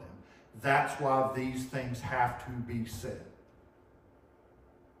love them. That's why these things have to be said.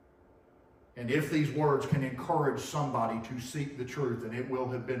 And if these words can encourage somebody to seek the truth, then it will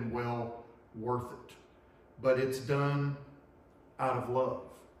have been well worth it. But it's done out of love.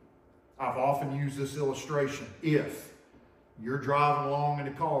 I've often used this illustration. If you're driving along in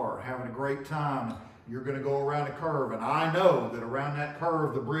a car, having a great time, you're going to go around a curve, and I know that around that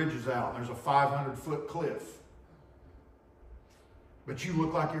curve the bridge is out and there's a 500-foot cliff. But you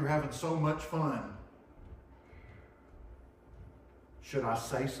look like you're having so much fun. Should I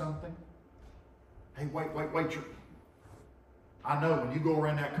say something? Hey, wait. I know when you go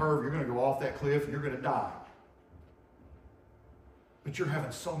around that curve, you're going to go off that cliff and you're going to die. But you're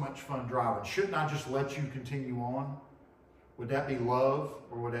having so much fun driving. Shouldn't I just let you continue on? Would that be love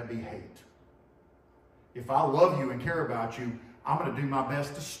or would that be hate? If I love you and care about you, I'm going to do my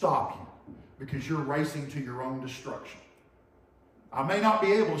best to stop you because you're racing to your own destruction. I may not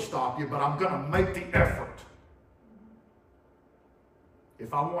be able to stop you, but I'm going to make the effort.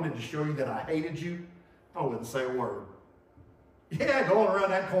 If I wanted to show you that I hated you, I wouldn't say a word. Yeah, going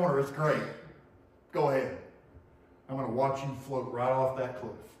around that corner is great. Go ahead. I'm going to watch you float right off that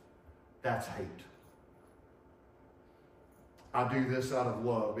cliff. That's hate. I do this out of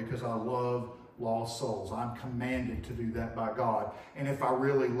love because I love lost souls. I'm commanded to do that by God. And if I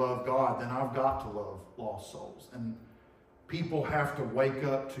really love God, then I've got to love lost souls. And people have to wake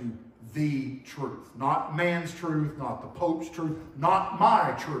up to the truth. Not man's truth, not the Pope's truth, not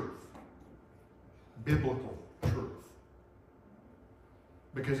my truth. Biblical truth.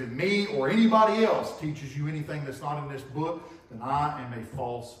 Because if me or anybody else teaches you anything that's not in this book, then I am a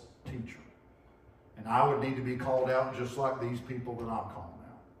false teacher. And I would need to be called out just like these people that I'm calling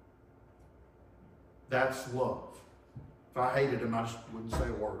out. That's love. If I hated them, I just wouldn't say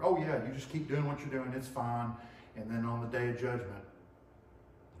a word. Oh yeah, you just keep doing what you're doing, it's fine. And then on the day of judgment,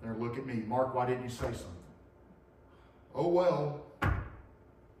 they'll look at me. Mark, why didn't you say something? Oh well.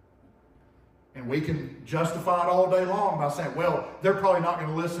 And we can justify it all day long by saying, well, they're probably not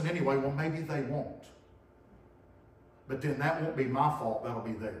going to listen anyway. Well, maybe they won't. But then that won't be my fault. That'll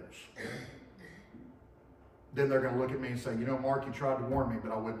be theirs. Then they're going to look at me and say, you know, Mark, you tried to warn me,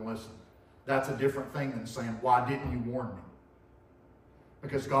 but I wouldn't listen. That's a different thing than saying, why didn't you warn me?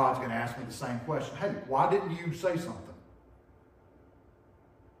 Because God's going to ask me the same question. Hey, why didn't you say something?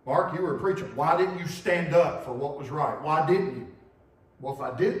 Mark, you were a preacher. Why didn't you stand up for what was right? Why didn't you? Well, if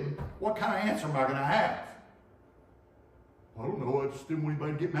I didn't, what kind of answer am I going to have? I don't know. I just didn't want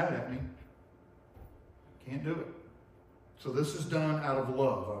anybody to get mad at me. Can't do it. So this is done out of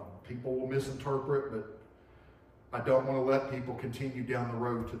love. People will misinterpret, but I don't want to let people continue down the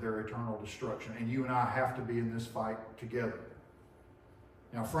road to their eternal destruction. And you and I have to be in this fight together.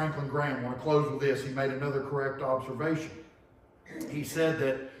 Now, Franklin Graham, I want to close with this. He made another correct observation. He said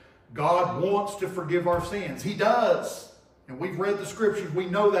that God wants to forgive our sins. He does. And we've read the scriptures. We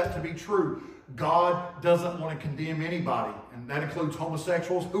know that to be true. God doesn't want to condemn anybody. And that includes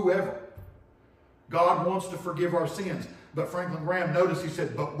homosexuals, whoever. God wants to forgive our sins. But Franklin Graham, notice he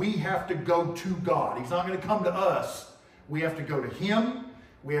said, but we have to go to God. He's not going to come to us. We have to go to Him.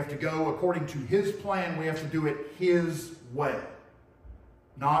 We have to go according to His plan. We have to do it His way.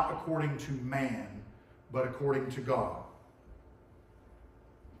 Not according to man, but according to God.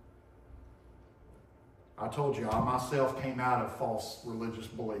 I told you, I myself came out of false religious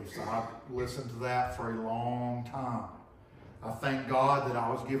beliefs. I listened to that for a long time. I thank God that I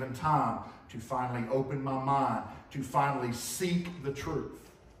was given time to finally open my mind, to finally seek the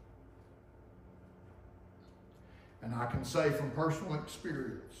truth. And I can say from personal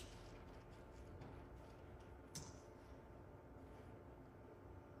experience,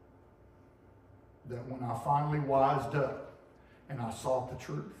 that when I finally wised up and I sought the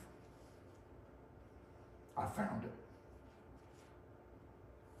truth, I found it.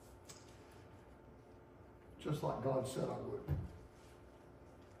 Just like God said I would.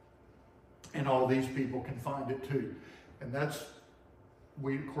 And all these people can find it too. And that's,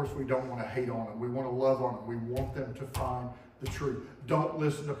 of course, we don't want to hate on them. We want to love on them. We want them to find the truth. Don't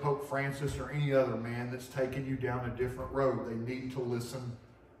listen to Pope Francis or any other man that's taking you down a different road. They need to listen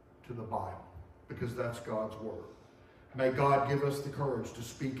to the Bible, because that's God's word. May God give us the courage to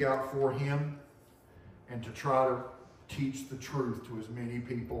speak out for him and to try to teach the truth to as many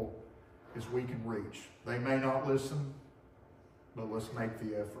people as we can reach. They may not listen, but let's make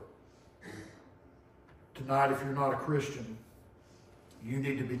the effort. Tonight, if you're not a Christian, you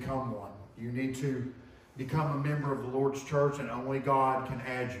need to become one. You need to become a member of the Lord's church, and only God can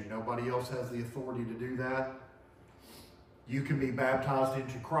add you. Nobody else has the authority to do that. You can be baptized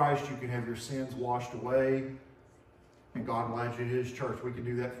into Christ. You can have your sins washed away, and God will add you to his church. We can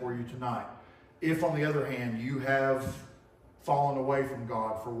do that for you tonight. If, on the other hand, you have fallen away from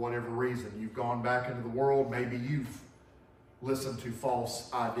God for whatever reason, you've gone back into the world, maybe you've listened to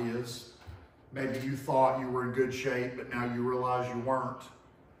false ideas, maybe you thought you were in good shape, but now you realize you weren't.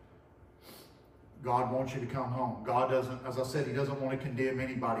 God wants you to come home. God doesn't, as I said, he doesn't want to condemn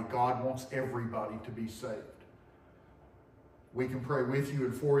anybody. God wants everybody to be saved. We can pray with you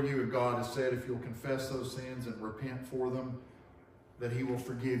and for you, and God has said if you'll confess those sins and repent for them, that he will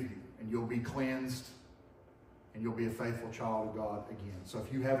forgive you, and you'll be cleansed, and you'll be a faithful child of God again. So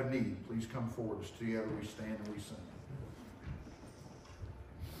if you have a need, please come forward. As together we stand and we sing.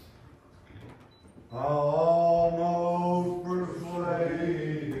 Almost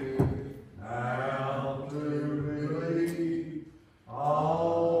persuaded now to believe,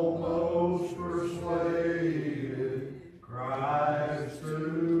 almost persuaded Christ to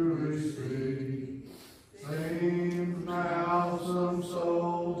receive. Seems now some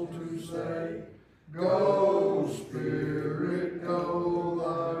soul to say, go Spirit, go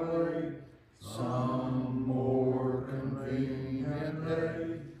thy way, some more convenient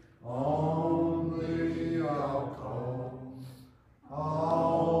day. On thee I'll call,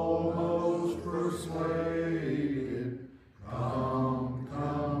 almost persuaded, come,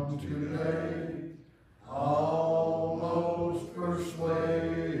 come today, almost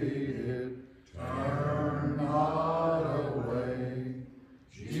persuaded, turn not away.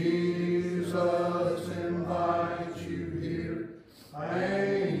 Jesus invites you here,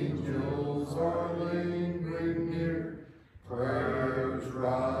 angels are lingering near, prayers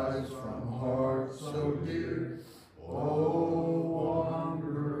rise from hearts so dear. Oh,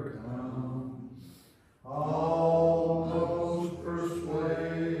 wanderer, come. Almost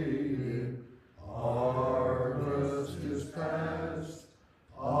persuaded, harvest is past.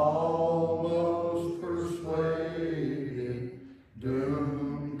 Almost persuaded,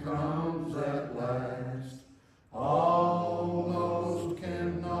 doom comes at last. Almost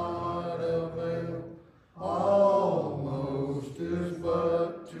cannot avail. Almost is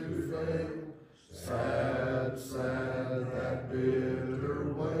but to fail. Sad, sad, that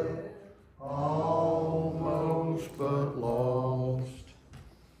bitter wail. Almost but lost.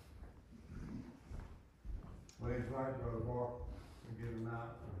 Please thank Brother Mark for giving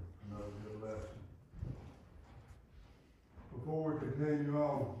out for another good lesson. Before we continue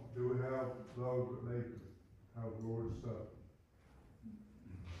on, do we have those that need to have the Lord's Supper?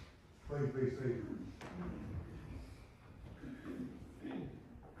 Please be seated.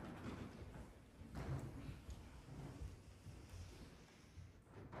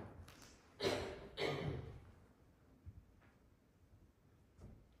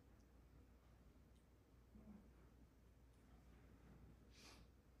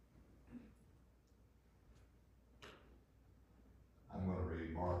 I'm going to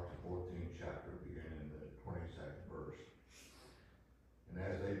read Mark, the 14th chapter, beginning in the 22nd verse. And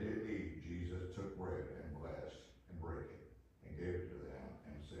as they did eat, Jesus took bread and blessed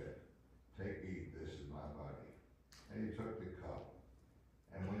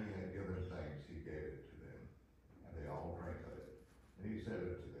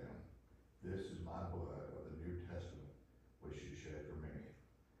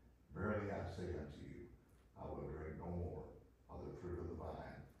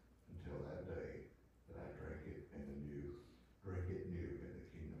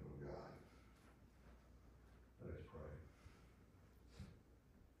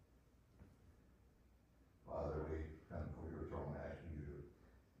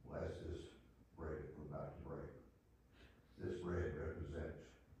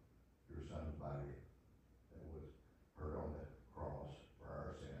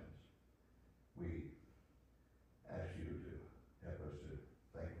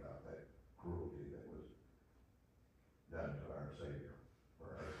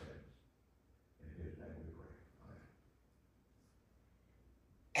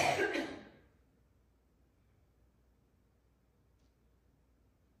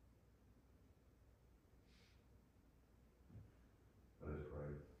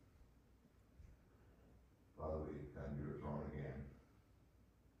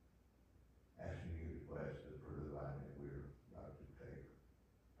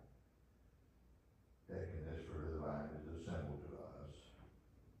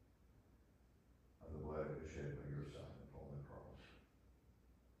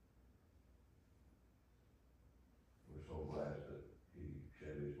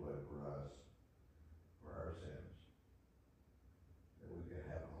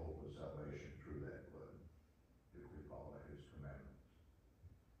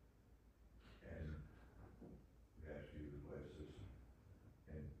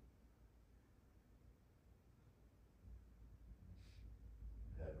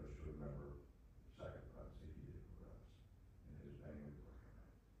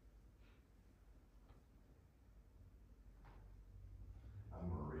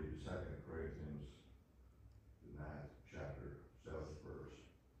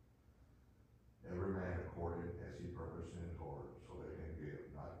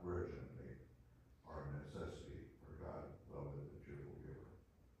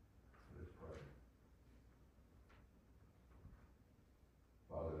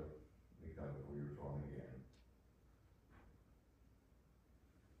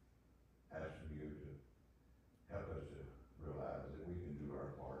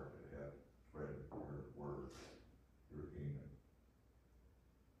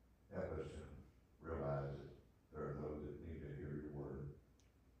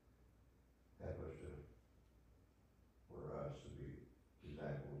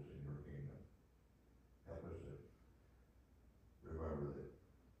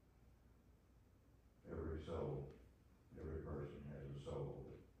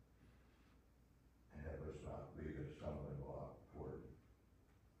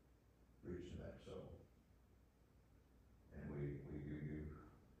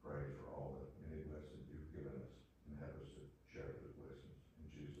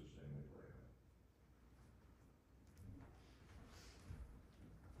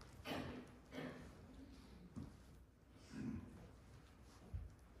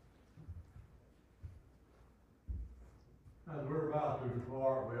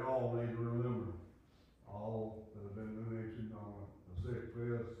part we all need to remember. All that have been mentioned on the sick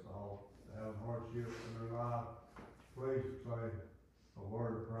list, all having hardship in their life, please say a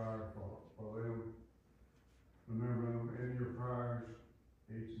word of prayer for them. Remember them in your prayers,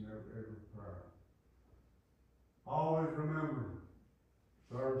 each and every prayer. Always remember,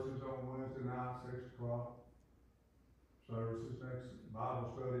 services on Wednesday night, 6 o'clock. Services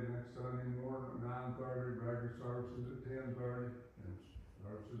Bible study next Sunday morning at 9:30, regular services at 10:30, and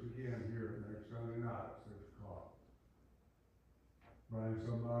services again here next Sunday night at 6 o'clock. Bring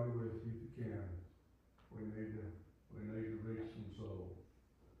somebody with you if you can. We need to reach some souls.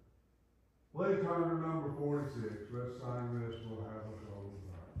 Please turn to number 46. Let's sing this. We'll have a closing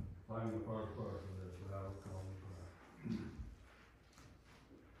prayer. Sing the first verse of this. We'll have a closing prayer.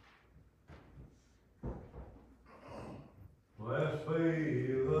 Blessed be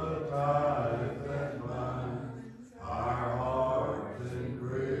the tie that binds our hearts in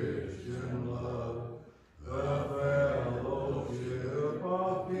Christian love, the fellowship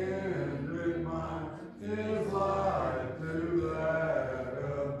of kindred minds is like to that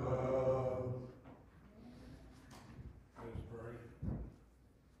above. Let's pray.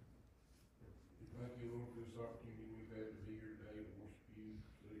 We thank you, Lord, for this opportunity we've had to be here today to worship you,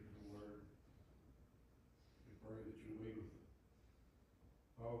 study the word. We pray that you'll be with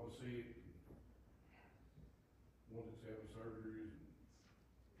all the sick, one that's having surgeries.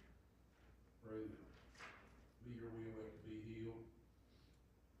 Pray that be your will, let it be healed.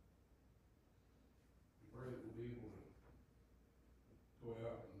 We pray that we'll be able to go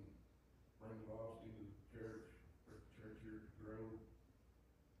out and bring the lost into the church, for the church here to grow.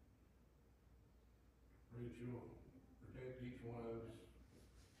 Pray that you'll protect each one of us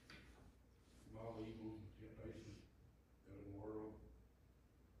from all the evils and temptations out of the world.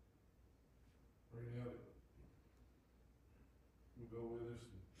 Pray now that you'll go with us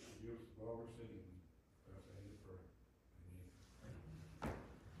and forgive us of all our sins.